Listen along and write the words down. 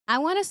I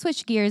want to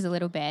switch gears a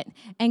little bit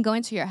and go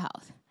into your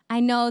health. I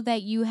know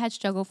that you had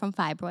struggled from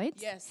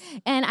fibroids. Yes.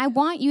 And I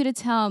want you to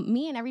tell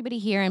me and everybody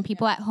here and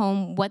people at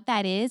home what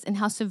that is and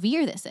how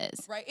severe this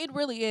is. Right, it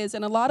really is.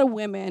 And a lot of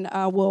women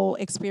will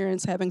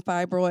experience having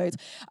fibroids.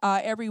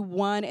 Every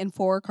 1 in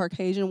 4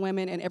 Caucasian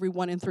women and every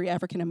 1 in 3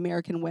 African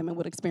American women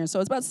would experience. So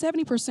it's about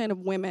 70% of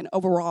women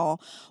overall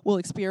will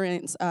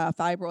experience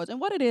fibroids. And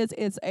what it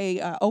is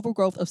a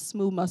overgrowth of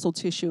smooth muscle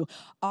tissue,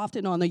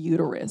 often on the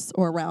uterus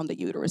or around the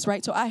uterus,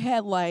 right? So I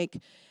had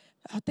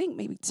I think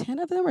maybe 10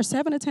 of them or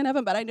 7 or 10 of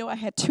them, but I know I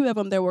had 2 of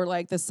them that were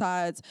like the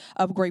size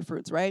of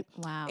grapefruits, right?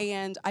 Wow.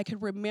 And I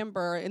could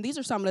remember, and these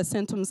are some of the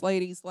symptoms,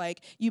 ladies,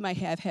 like you might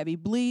have heavy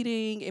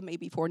bleeding. It may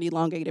be for an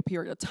elongated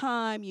period of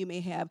time. You may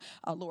have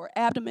lower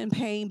abdomen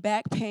pain,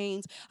 back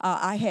pains.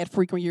 I had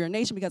frequent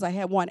urination because I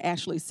had one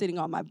actually sitting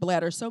on my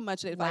bladder so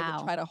much that if I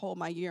would try to hold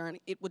my urine,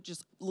 it would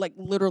just like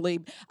literally,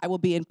 I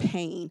would be in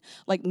pain.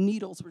 Like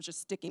needles were just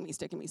sticking me.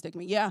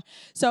 Yeah.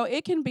 So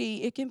it can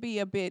be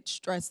a bit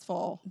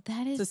stressful.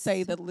 That is, to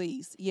say the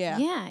least. Yeah.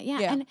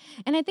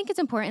 And I think it's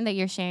important that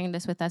you're sharing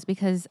this with us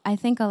because I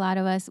think a lot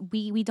of us,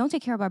 we don't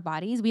take care of our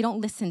bodies. We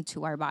don't listen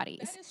to our bodies.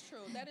 That is true.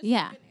 True.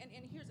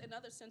 And here's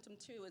another symptom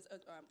too is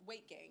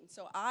weight gain.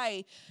 So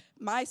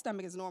my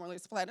stomach is normally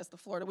as flat as the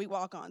floor that we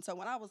walk on. So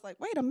when I was like,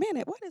 wait a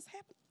minute, what is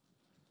happening?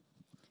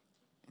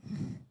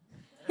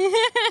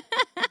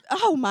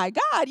 Oh my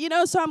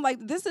God, so I'm like,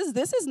 this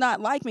is not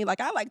like me. Like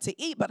I like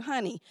to eat, but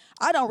honey,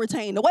 I don't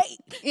retain the weight,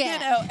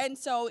 and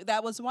so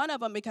that was one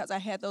of them because I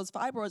had those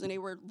fibroids and they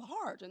were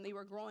large and they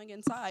were growing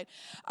inside.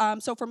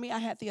 So for me, I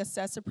had the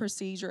Accessa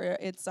procedure.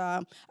 It's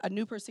a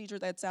new procedure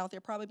that's out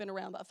there, probably been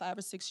around about 5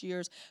 or 6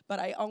 years, but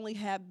I only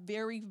have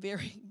very,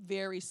 very,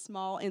 very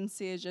small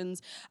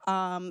incisions.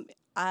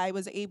 I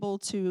was able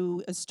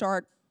to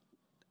start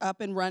up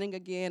and running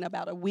again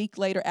about a week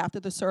later after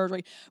the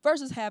surgery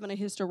versus having a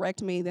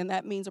hysterectomy. Then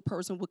that means a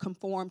person would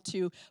conform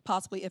to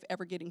possibly, if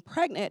ever getting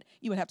pregnant,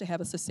 you would have to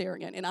have a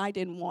cesarean, and I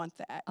didn't want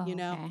that,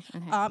 Okay.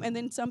 And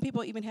then some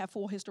people even have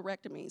full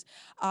hysterectomies.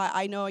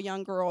 I know a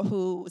young girl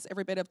who was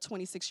every bit of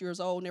 26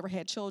 years old, never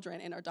had children,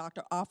 and her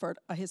doctor offered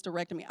a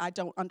hysterectomy. I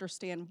don't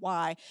understand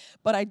why,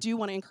 but I do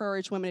want to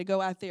encourage women to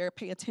go out there,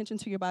 pay attention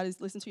to your bodies,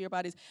 listen to your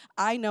bodies.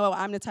 I know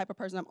I'm the type of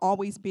person, I'm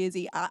always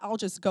busy. I'll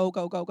just go.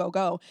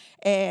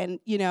 And,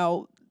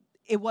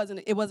 it wasn't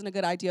a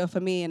good idea for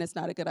me, and it's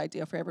not a good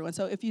idea for everyone.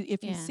 So if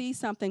you see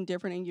something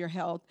different in your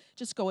health,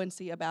 just go and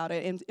see about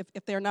it. And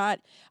if they're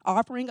not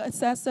offering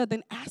Accessa,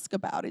 then ask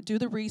about it. Do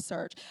the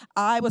research.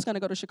 I was going to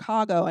go to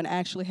Chicago and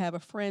actually have a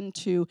friend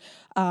to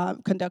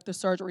conduct the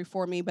surgery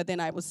for me, but then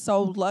I was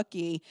so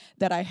lucky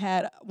that I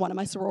had one of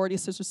my sorority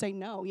sisters say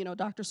no.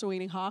 Dr.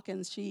 Serena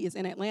Hawkins, she is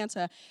in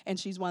Atlanta, and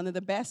she's one of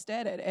the best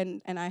at it,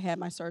 and I had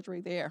my surgery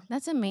there.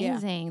 That's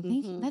amazing.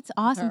 Yeah. That's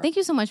awesome. Thank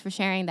you so much for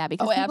sharing that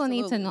because people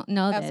need to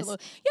know this.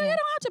 Absolutely. You don't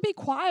have to be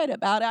quiet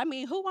about it. I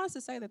mean, who wants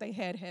to say that they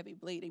had heavy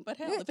bleeding? But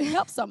hell, if it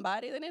helps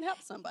somebody, then it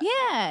helps somebody.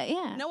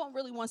 Yeah. No one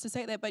really wants to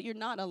say that, but you're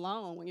not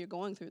alone when you're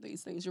going through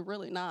these things. You're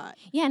really not.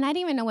 Yeah, and I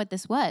didn't even know what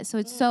this was. So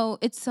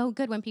it's so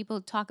good when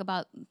people talk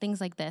about things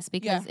like this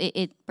because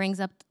it brings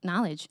up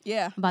knowledge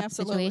about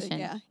absolutely. the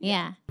situation.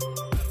 Yeah.